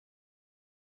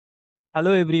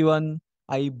Hello everyone,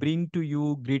 I bring to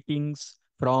you greetings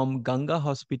from Ganga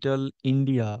Hospital,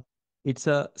 India. It's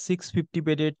a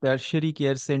 650-bedded tertiary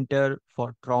care center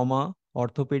for trauma,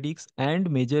 orthopedics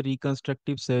and major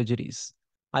reconstructive surgeries.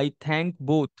 I thank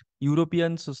both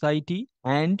European Society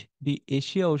and the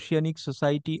Asia Oceanic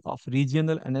Society of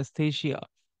Regional Anesthesia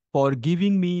for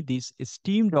giving me this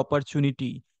esteemed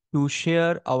opportunity to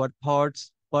share our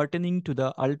thoughts pertaining to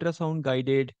the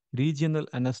ultrasound-guided regional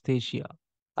anesthesia.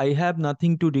 I have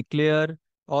nothing to declare.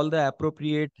 All the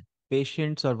appropriate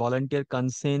patients or volunteer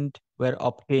consent were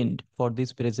obtained for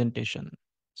this presentation.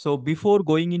 So before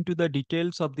going into the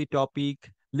details of the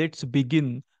topic, let's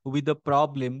begin with the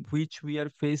problem which we are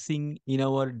facing in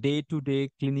our day-to-day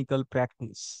clinical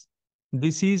practice.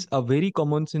 This is a very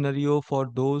common scenario for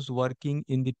those working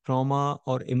in the trauma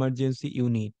or emergency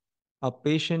unit. A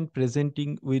patient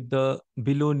presenting with the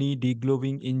below knee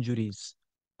deglobing injuries.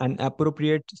 An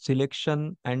appropriate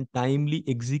selection and timely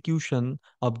execution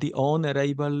of the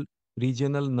on-arrival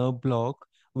regional nerve block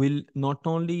will not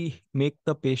only make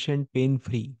the patient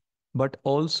pain-free, but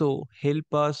also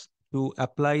help us to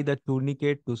apply the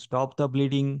tourniquet to stop the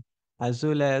bleeding, as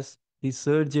well as the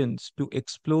surgeons to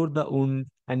explore the wound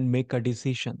and make a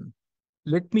decision.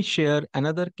 Let me share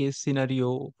another case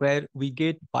scenario where we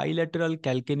get bilateral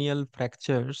calcaneal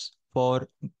fractures for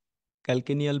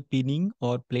calcaneal pinning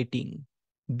or plating.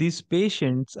 These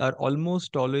patients are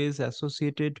almost always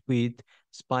associated with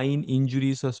spine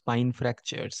injuries or spine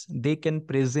fractures. They can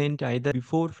present either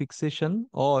before fixation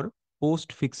or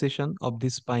post fixation of the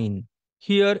spine.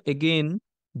 Here again,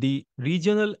 the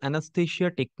regional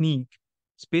anesthesia technique,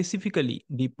 specifically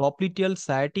the popliteal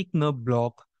sciatic nerve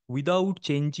block without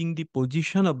changing the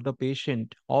position of the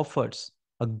patient, offers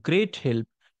a great help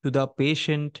to the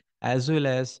patient as well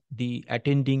as the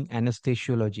attending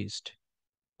anesthesiologist.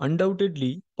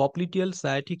 Undoubtedly, popliteal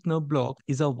sciatic nerve block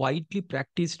is a widely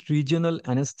practiced regional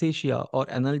anesthesia or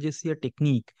analgesia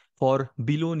technique for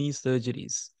below knee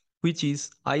surgeries, which is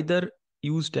either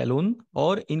used alone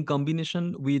or in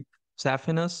combination with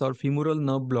saphenous or femoral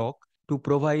nerve block to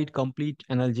provide complete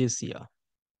analgesia.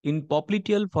 In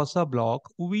popliteal fossa block,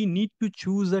 we need to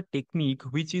choose a technique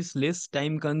which is less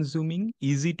time consuming,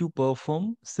 easy to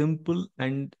perform, simple,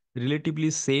 and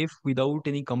relatively safe without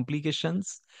any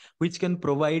complications, which can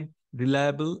provide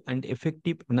reliable and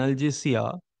effective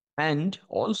analgesia and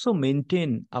also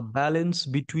maintain a balance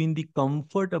between the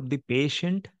comfort of the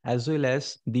patient as well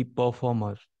as the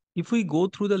performer. If we go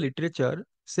through the literature,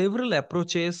 several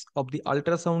approaches of the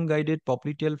ultrasound guided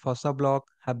popliteal fossa block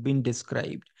have been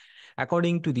described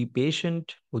according to the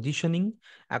patient positioning,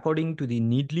 according to the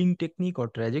needling technique or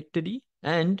trajectory,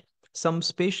 and some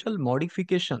special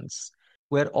modifications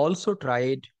were also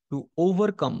tried to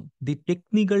overcome the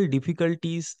technical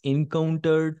difficulties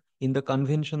encountered in the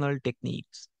conventional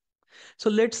techniques. So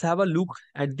let's have a look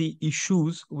at the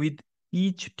issues with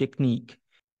each technique.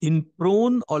 In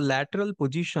prone or lateral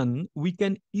position, we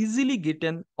can easily get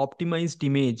an optimized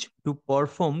image to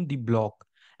perform the block,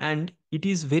 and it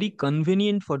is very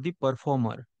convenient for the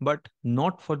performer, but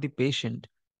not for the patient.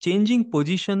 Changing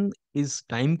position is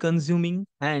time consuming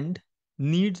and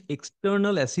needs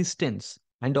external assistance.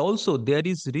 And also there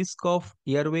is risk of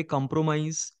airway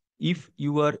compromise if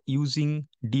you are using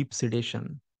deep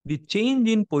sedation. The change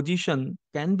in position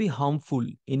can be harmful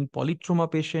in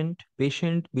polytrauma patient,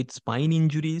 patient with spine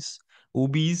injuries,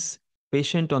 obese,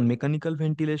 patient on mechanical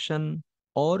ventilation,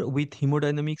 or with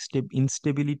hemodynamic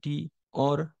instability,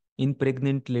 or in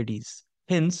pregnant ladies.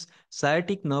 Hence,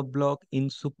 sciatic nerve block in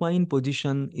supine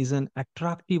position is an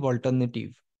attractive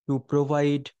alternative to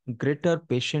provide greater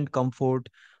patient comfort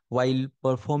while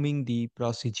performing the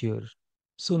procedure.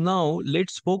 So now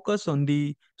let's focus on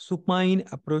the supine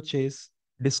approaches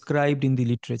described in the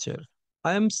literature.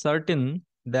 I am certain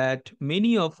that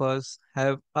many of us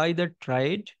have either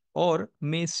tried or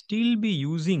may still be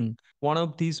using one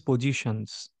of these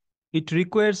positions. It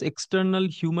requires external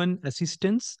human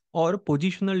assistance or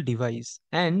positional device,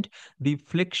 and the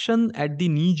flexion at the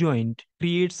knee joint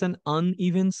creates an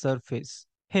uneven surface.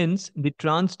 Hence, the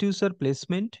transducer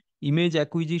placement, image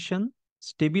acquisition,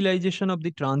 stabilization of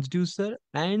the transducer,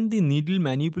 and the needle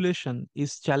manipulation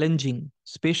is challenging,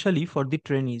 especially for the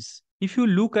trainees. If you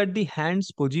look at the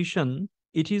hand's position,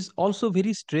 it is also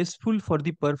very stressful for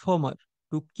the performer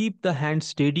to keep the hand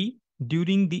steady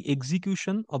during the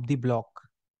execution of the block.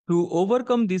 To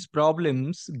overcome these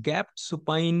problems, gapped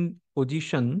supine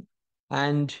position,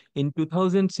 and in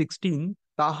 2016,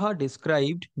 Taha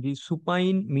described the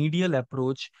supine medial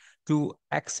approach to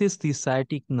access the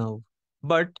sciatic nerve.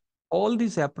 But all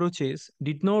these approaches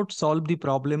did not solve the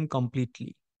problem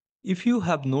completely. If you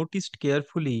have noticed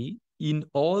carefully, In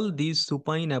all these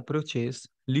supine approaches,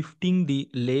 lifting the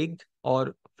leg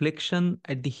or flexion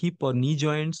at the hip or knee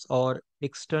joints or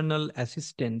external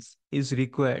assistance is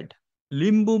required.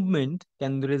 Limb movement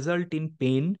can result in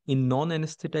pain in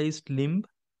non-anesthetized limb,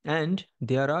 and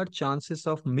there are chances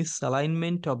of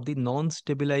misalignment of the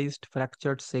non-stabilized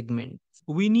fractured segment.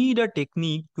 We need a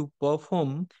technique to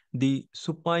perform the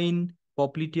supine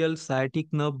popliteal sciatic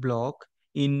nerve block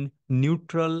in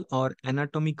neutral or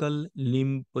anatomical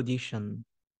limb position.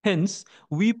 Hence,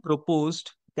 we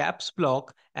proposed CAPS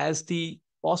block as the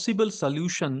possible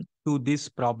solution to this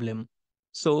problem.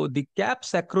 So, the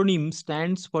CAPS acronym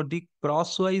stands for the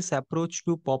crosswise approach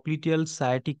to popliteal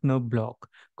sciatic nerve block.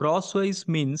 Crosswise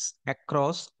means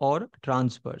across or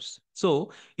transverse.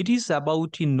 So, it is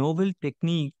about a novel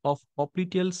technique of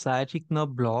popliteal sciatic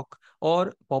nerve block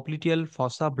or popliteal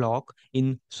fossa block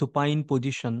in supine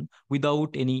position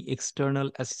without any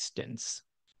external assistance.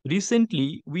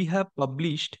 Recently, we have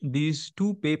published these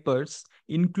two papers,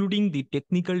 including the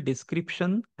technical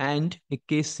description and a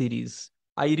case series.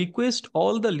 I request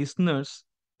all the listeners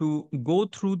to go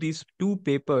through these two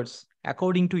papers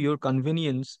according to your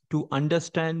convenience to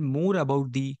understand more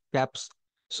about the CAPS.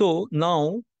 So,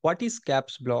 now what is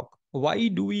CAPS block? Why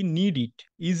do we need it?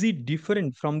 Is it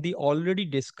different from the already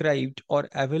described or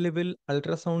available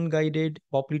ultrasound guided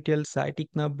popliteal sciatic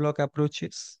nerve block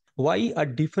approaches? Why a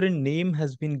different name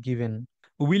has been given?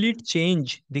 Will it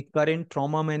change the current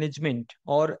trauma management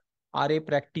or RA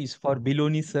practice for below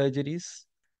knee surgeries?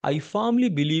 I firmly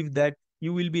believe that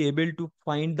you will be able to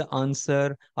find the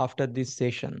answer after this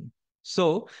session.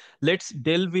 So, let's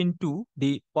delve into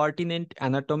the pertinent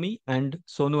anatomy and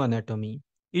sonoanatomy.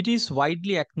 It is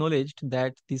widely acknowledged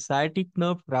that the sciatic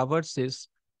nerve traverses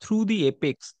through the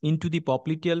apex into the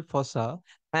popliteal fossa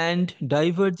and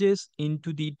diverges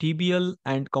into the tibial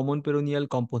and common peroneal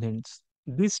components.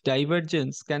 This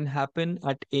divergence can happen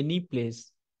at any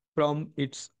place from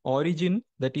its origin,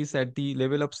 that is at the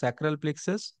level of sacral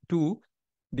plexus, to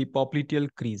the popliteal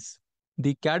crease.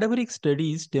 The cadaveric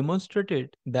studies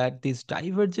demonstrated that this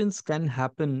divergence can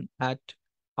happen at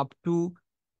up to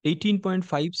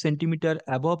 18.5 centimeter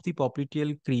above the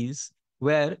popliteal crease,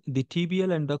 where the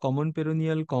tibial and the common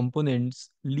peroneal components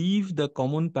leave the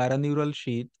common paraneural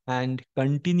sheath and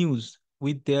continues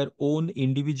with their own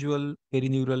individual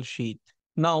perineural sheath.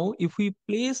 Now, if we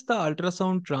place the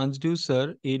ultrasound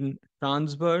transducer in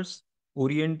transverse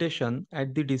orientation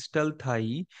at the distal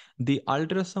thigh, the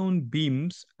ultrasound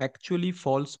beams actually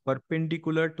falls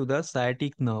perpendicular to the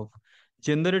sciatic nerve,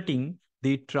 generating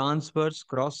the transverse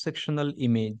cross-sectional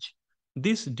image.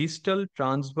 This distal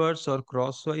transverse or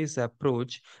crosswise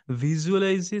approach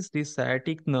visualizes the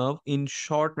sciatic nerve in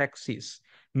short axis,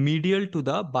 medial to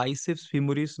the biceps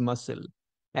femoris muscle,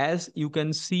 as you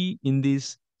can see in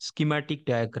this schematic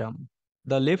diagram.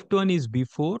 The left one is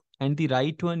before and the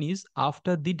right one is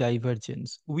after the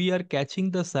divergence. We are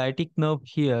catching the sciatic nerve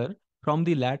here from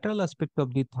the lateral aspect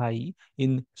of the thigh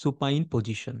in supine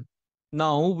position.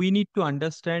 Now we need to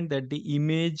understand that the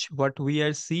image what we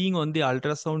are seeing on the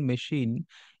ultrasound machine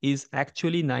is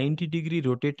actually 90-degree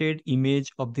rotated image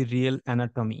of the real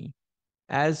anatomy,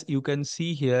 as you can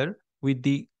see here with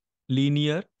the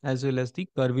linear as well as the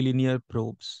curvilinear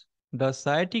probes. The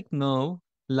sciatic nerve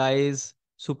lies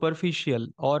superficial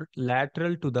or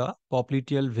lateral to the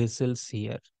popliteal vessels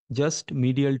here, just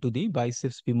medial to the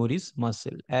biceps femoris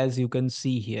muscle, as you can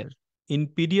see here. In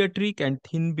pediatric and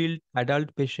thin-built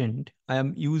adult patient, I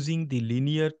am using the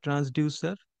linear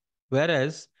transducer,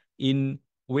 whereas in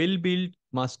well-built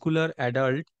muscular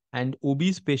adult and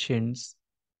obese patients,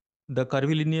 the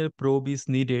curvilinear probe is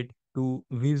needed to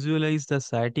visualize the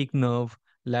sciatic nerve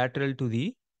lateral to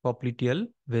the popliteal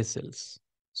vessels.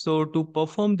 So to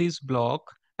perform this block,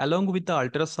 along with the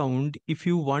ultrasound, if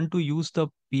you want to use the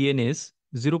PNS,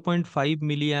 0.5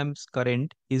 milliamps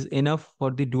current is enough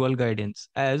for the dual guidance,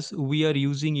 as we are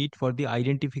using it for the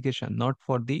identification, not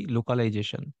for the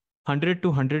localization. 100 to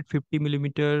 150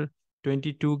 millimeter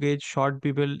 22 gauge short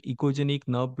bevel echogenic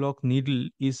nerve block needle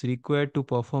is required to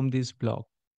perform this block.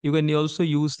 You can also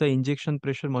use the injection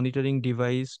pressure monitoring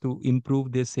device to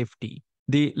improve their safety.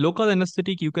 The local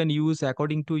anesthetic you can use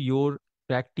according to your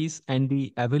practice and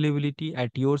the availability at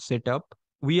your setup.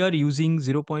 We are using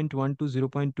 0.1 to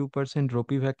 0.2%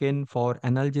 ropivacaine for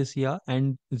analgesia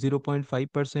and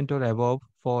 0.5% or above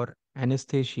for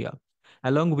anesthesia,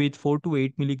 along with 4 to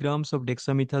 8 milligrams of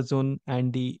dexamethasone,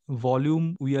 and the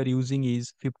volume we are using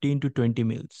is 15 to 20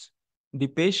 mils. The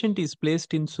patient is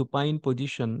placed in supine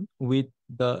position with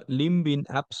the limb in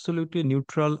absolutely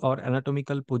neutral or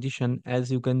anatomical position,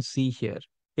 as you can see here,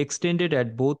 extended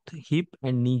at both hip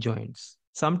and knee joints.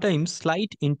 Sometimes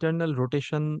slight internal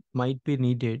rotation might be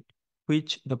needed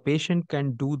which the patient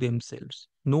can do themselves.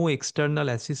 No external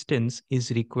assistance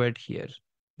is required here.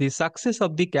 The success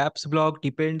of the CAPS block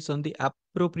depends on the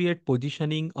appropriate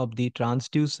positioning of the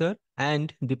transducer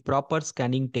and the proper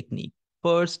scanning technique.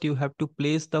 First, you have to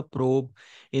place the probe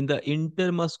in the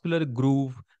intermuscular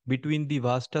groove between the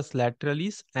vastus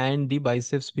lateralis and the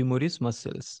biceps femoris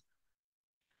muscles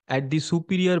at the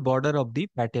superior border of the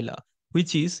patella,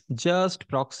 which is just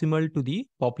proximal to the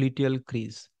popliteal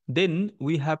crease. Then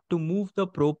we have to move the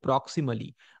probe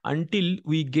proximally until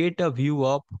we get a view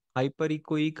of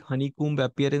hyperechoic honeycomb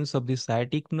appearance of the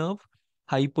sciatic nerve,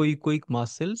 hypoechoic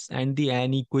muscles, and the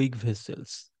anechoic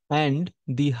vessels, and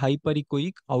the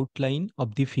hyperechoic outline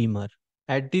of the femur.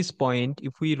 At this point,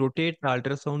 if we rotate the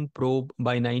ultrasound probe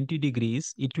by 90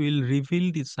 degrees, it will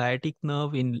reveal the sciatic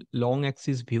nerve in long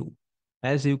axis view.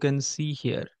 As you can see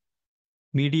here,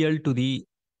 medial to the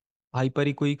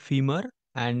hyperechoic femur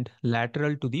and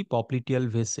lateral to the popliteal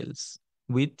vessels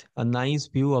with a nice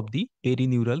view of the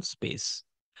perineural space.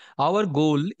 Our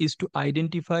goal is to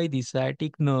identify the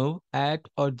sciatic nerve at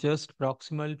or just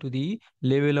proximal to the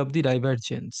level of the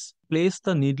divergence. Place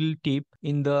the needle tip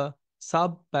in the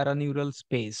subparaneural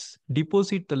space.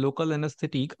 Deposit the local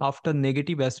anesthetic after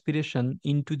negative aspiration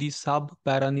into the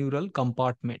subparaneural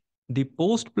compartment. The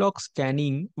post-block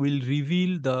scanning will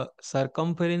reveal the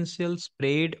circumferential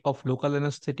spread of local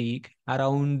anesthetic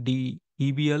around the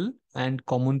EBL and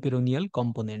common peroneal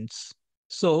components.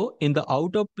 So, in the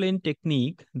out-of-plane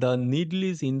technique, the needle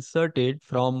is inserted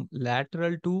from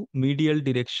lateral to medial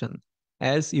direction,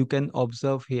 as you can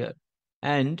observe here,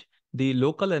 and the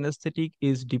local anesthetic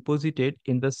is deposited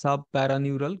in the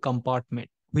subparaneural compartment,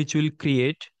 which will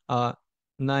create a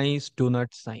nice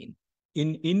donut sign.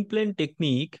 In in-plane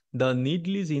technique, the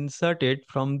needle is inserted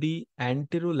from the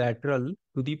anterolateral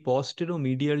to the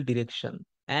posteromedial direction,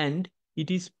 and it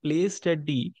is placed at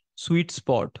the sweet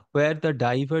spot where the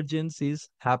divergence is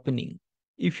happening.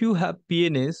 If you have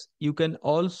PNS, you can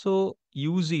also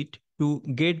use it to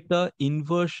get the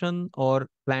inversion or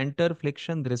plantar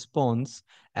flexion response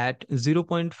at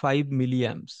 0.5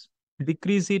 milliamps.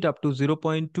 Decrease it up to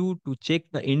 0.2 to check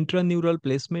the intraneural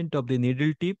placement of the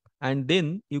needle tip, and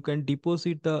then you can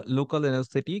deposit the local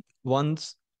anesthetic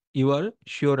once you are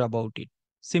sure about it.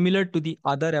 Similar to the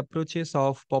other approaches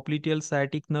of popliteal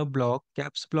sciatic nerve block,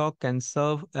 CAPS block can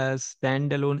serve as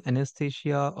standalone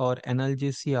anesthesia or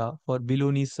analgesia for below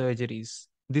knee surgeries.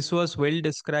 This was well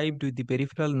described with the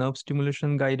peripheral nerve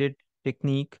stimulation guided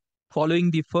technique.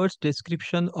 Following the first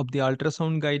description of the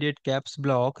ultrasound guided CAPS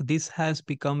block, this has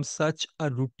become such a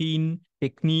routine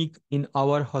technique in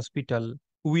our hospital.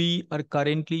 We are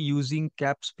currently using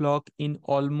CAPS block in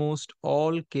almost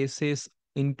all cases,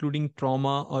 including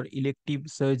trauma or elective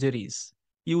surgeries.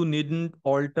 You needn't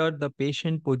alter the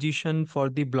patient position for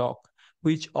the block,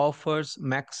 which offers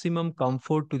maximum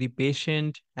comfort to the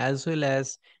patient as well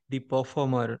as the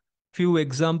performer. Few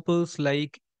examples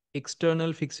like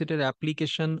external fixator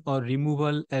application or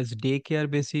removal as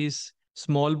daycare basis,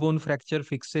 small bone fracture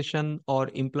fixation or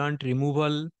implant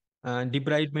removal,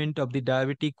 debridement of the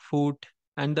diabetic foot,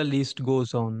 and the list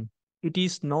goes on. It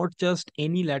is not just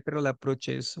any lateral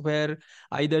approaches where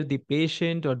either the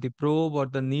patient or the probe or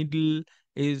the needle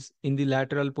is in the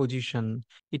lateral position.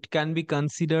 It can be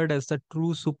considered as the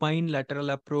true supine lateral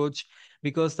approach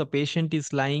because the patient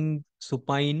is lying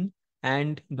supine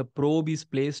and the probe is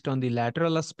placed on the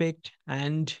lateral aspect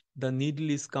and the needle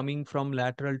is coming from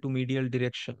lateral to medial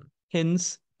direction.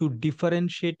 Hence, to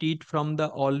differentiate it from the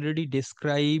already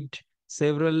described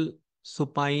several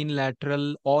supine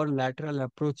lateral or lateral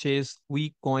approaches,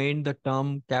 we coined the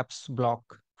term CAPS block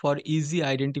for easy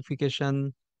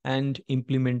identification and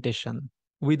implementation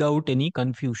without any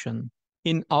confusion.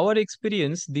 In our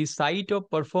experience, the site of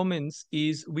performance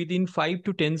is within 5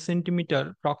 to 10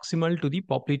 centimeter proximal to the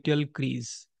popliteal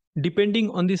crease. Depending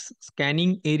on this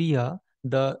scanning area,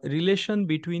 the relation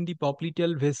between the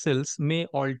popliteal vessels may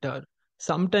alter.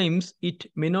 Sometimes it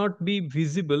may not be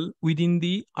visible within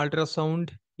the ultrasound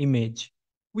image.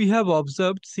 We have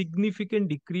observed significant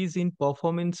decrease in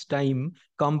performance time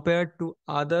compared to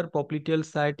other popliteal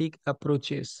sciatic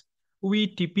approaches. We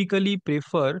typically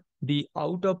prefer the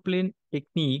out-of-plane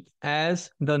technique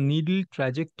as the needle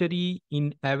trajectory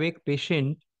in awake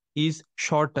patient is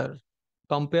shorter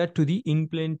compared to the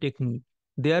in-plane technique,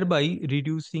 thereby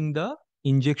reducing the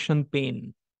injection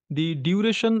pain. The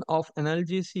duration of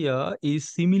analgesia is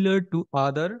similar to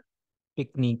other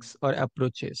techniques or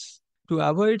approaches. To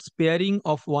avoid sparing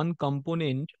of one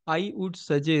component, I would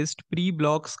suggest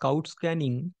pre-block scout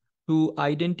scanning to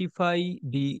identify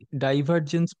the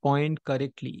divergence point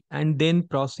correctly and then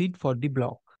proceed for the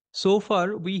block. So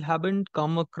far, we haven't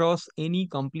come across any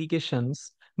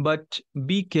complications but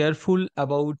be careful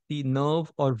about the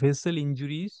nerve or vessel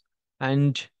injuries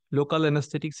and local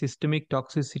anesthetic systemic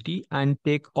toxicity and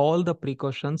take all the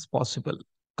precautions possible.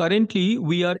 Currently,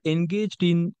 we are engaged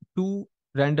in two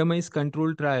randomized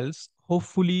control trials.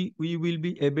 Hopefully, we will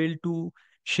be able to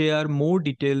share more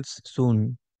details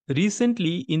soon.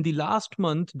 Recently, in the last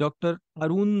month, Dr.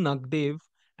 Arun Nagdev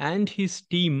and his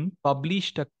team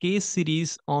published a case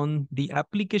series on the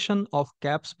application of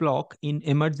caps block in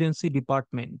emergency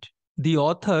department. The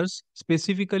authors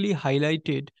specifically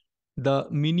highlighted the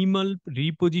minimal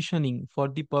repositioning for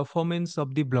the performance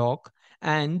of the block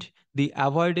and the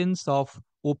avoidance of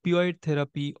opioid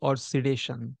therapy or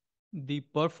sedation. The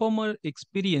performer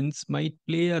experience might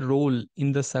play a role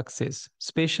in the success,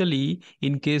 especially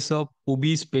in case of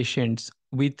obese patients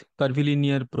with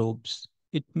curvilinear probes.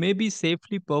 It may be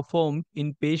safely performed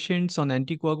in patients on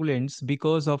anticoagulants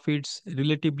because of its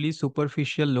relatively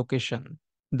superficial location.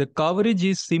 The coverage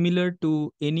is similar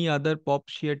to any other pop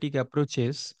sciatic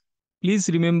approaches. Please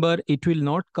remember it will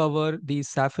not cover the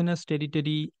saphenous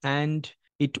territory and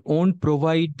it won't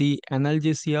provide the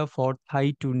analgesia for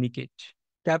thigh tourniquet.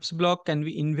 CAPS block can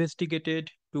be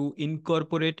investigated to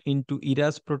incorporate into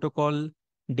ERAS protocol,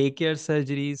 daycare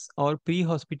surgeries, or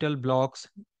pre-hospital blocks,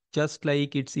 just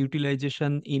like its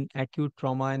utilization in acute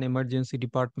trauma and emergency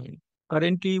department.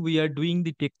 Currently, we are doing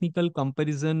the technical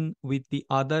comparison with the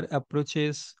other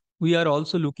approaches. We are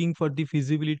also looking for the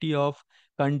feasibility of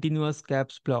continuous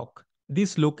CAPS block.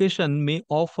 This location may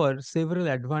offer several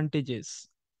advantages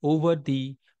over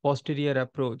the posterior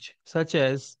approach, such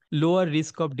as lower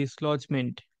risk of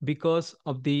dislodgement because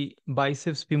of the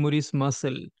biceps femoris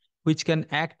muscle, which can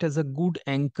act as a good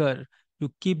anchor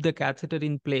to keep the catheter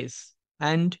in place,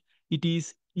 and it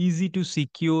is easy to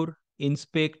secure,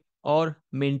 inspect, or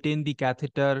maintain the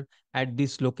catheter at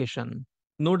this location.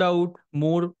 No doubt,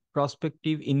 more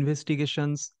prospective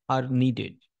investigations are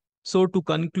needed. So, to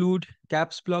conclude,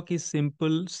 CAPS block is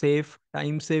simple, safe,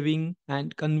 time saving,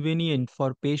 and convenient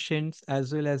for patients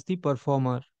as well as the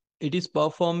performer. It is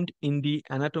performed in the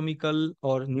anatomical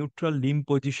or neutral limb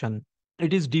position.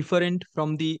 It is different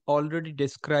from the already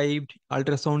described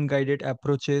ultrasound guided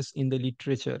approaches in the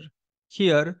literature.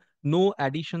 Here, no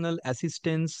additional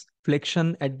assistance,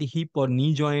 flexion at the hip or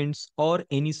knee joints, or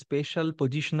any special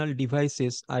positional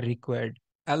devices are required.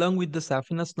 Along with the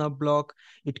saphenous nerve block,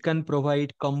 it can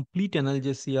provide complete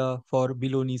analgesia for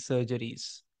below knee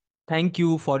surgeries. Thank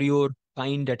you for your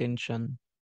kind attention.